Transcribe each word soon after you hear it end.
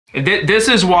This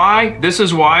is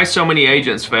why so many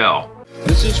agents fail.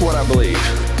 This is what I believe.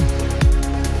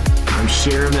 I'm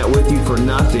sharing that with you for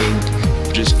nothing.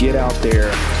 Just get out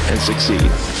there and succeed.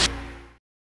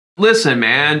 Listen,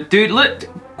 man, dude,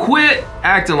 quit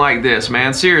acting like this,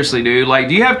 man. Seriously, dude. Like,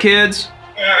 do you have kids?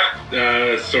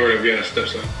 Sort of, yeah,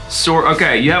 stepson.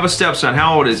 Okay, you have a stepson.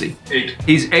 How old is he? 8.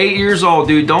 He's 8 years old,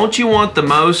 dude. Don't you want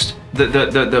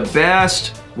the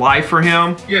best life for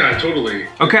him? Yeah, totally.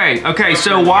 Okay,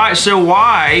 so why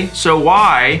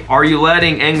are you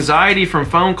letting anxiety from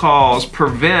phone calls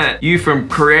prevent you from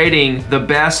creating the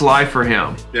best life for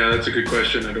him? Yeah, that's a good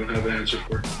question. I don't have an answer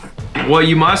for it. Well,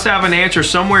 you must have an answer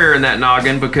somewhere in that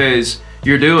noggin because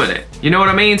you're doing it. You know what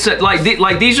I mean? So, like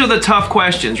these are the tough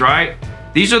questions, right?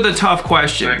 These are the tough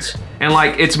questions. Thanks. And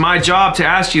like, it's my job to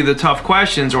ask you the tough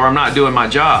questions or I'm not doing my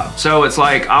job. So it's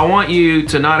like, I want you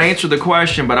to not answer the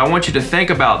question, but I want you to think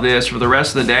about this for the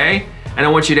rest of the day. And I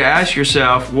want you to ask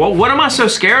yourself, well, what am I so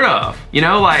scared of? You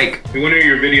know, like. In one of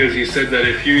your videos, you said that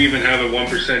if you even have a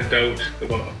 1%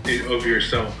 doubt of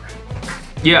yourself,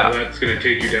 yeah, that's gonna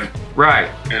take you down.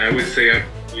 Right. And I would say at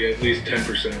least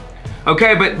 10%.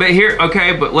 Okay,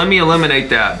 but let me eliminate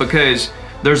that because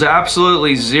there's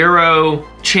absolutely zero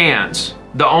chance.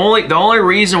 The only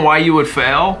reason why you would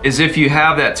fail is if you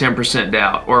have that 10%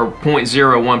 doubt or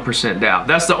 0.01% doubt.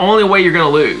 That's the only way you're gonna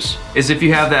lose, is if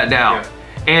you have that doubt.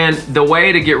 Yeah. And the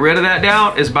way to get rid of that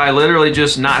doubt is by literally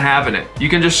just not having it. You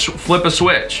can just flip a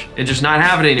switch and just not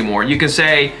have it anymore. You can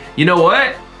say, you know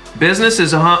what? Business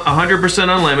is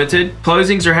 100% unlimited.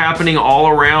 Closings are happening all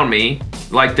around me.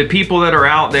 Like the people that are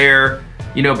out there,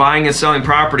 you know, buying and selling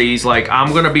properties, like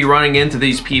I'm gonna be running into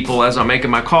these people as I'm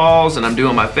making my calls and I'm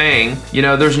doing my thing. You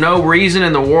know, there's no reason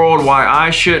in the world why I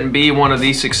shouldn't be one of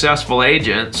these successful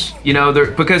agents, you know,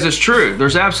 because it's true.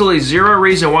 There's absolutely zero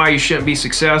reason why you shouldn't be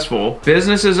successful.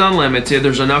 Business is unlimited.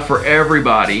 There's enough for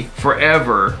everybody,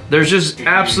 forever. There's just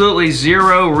absolutely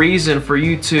zero reason for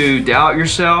you to doubt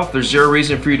yourself. There's zero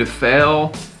reason for you to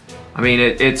fail. I mean,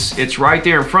 it's right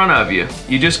there in front of you.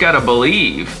 You just gotta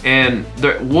believe. And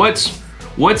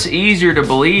what's easier to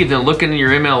believe than looking in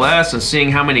your MLS and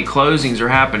seeing how many closings are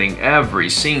happening every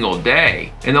single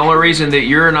day? And the only reason that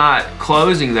you're not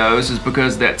closing those is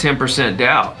because of that 10%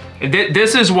 doubt. And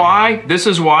this is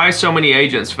why so many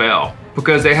agents fail,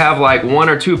 because they have like 1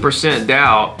 or 2%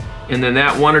 doubt, and then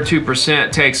that 1 or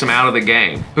 2% takes them out of the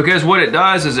game. Because what it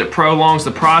does is it prolongs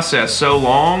the process so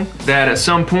long that at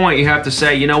some point you have to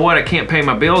say, you know what, I can't pay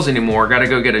my bills anymore, I gotta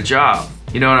go get a job.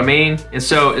 You know what I mean? And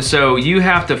so you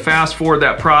have to fast forward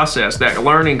that process, that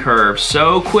learning curve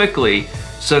so quickly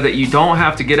so that you don't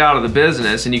have to get out of the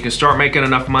business and you can start making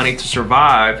enough money to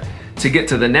survive to get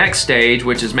to the next stage,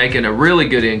 which is making a really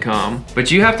good income. But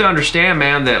you have to understand,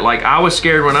 man, that like I was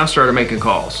scared when I started making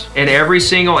calls. And every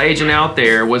single agent out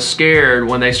there was scared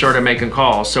when they started making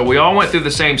calls. So we all went through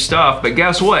the same stuff, but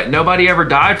guess what? Nobody ever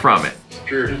died from it.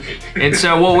 And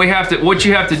so what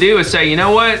you have to do is say, you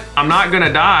know what? I'm not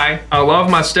gonna die. I love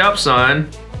my stepson.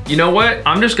 You know what?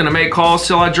 I'm just gonna make calls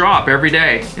till I drop every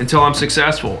day until I'm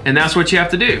successful. And that's what you have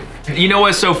to do. You know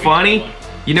what's so funny?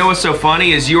 You know what's so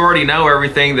funny is you already know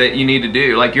everything that you need to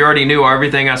do. Like you already knew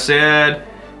everything I said.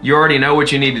 You already know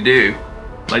what you need to do.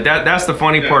 Like that's the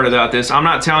funny part about this. I'm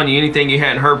not telling you anything you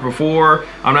hadn't heard before.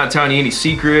 I'm not telling you any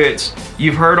secrets.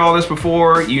 You've heard all this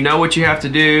before. You know what you have to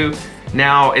do.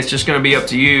 Now it's just going to be up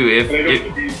to you.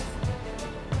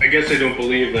 I guess I don't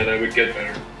believe that I would get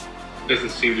better.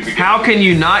 Doesn't seem to be. How can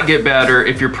you not get better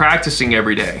if you're practicing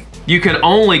every day? You can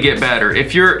only get better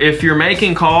if you're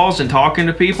making calls and talking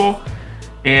to people,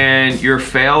 and you're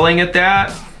failing at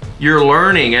that. You're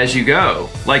learning as you go.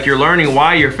 Like you're learning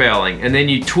why you're failing, and then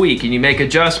you tweak and you make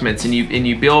adjustments and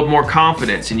you build more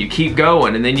confidence and you keep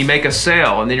going, and then you make a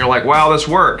sale and then you're like, wow, this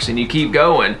works, and you keep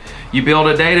going. You build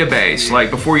a database. Like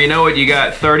before you know it, you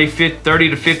got 30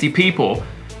 to 50 people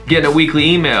getting a weekly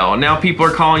email. And now people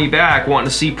are calling you back wanting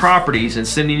to see properties and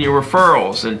sending you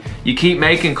referrals, and you keep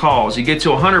making calls. You get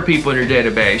to 100 people in your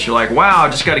database. You're like, wow, I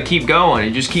just got to keep going.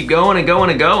 You just keep going and going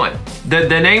and going.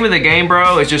 The name of the game,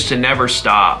 bro, is just to never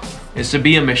stop. It's to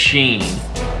be a machine.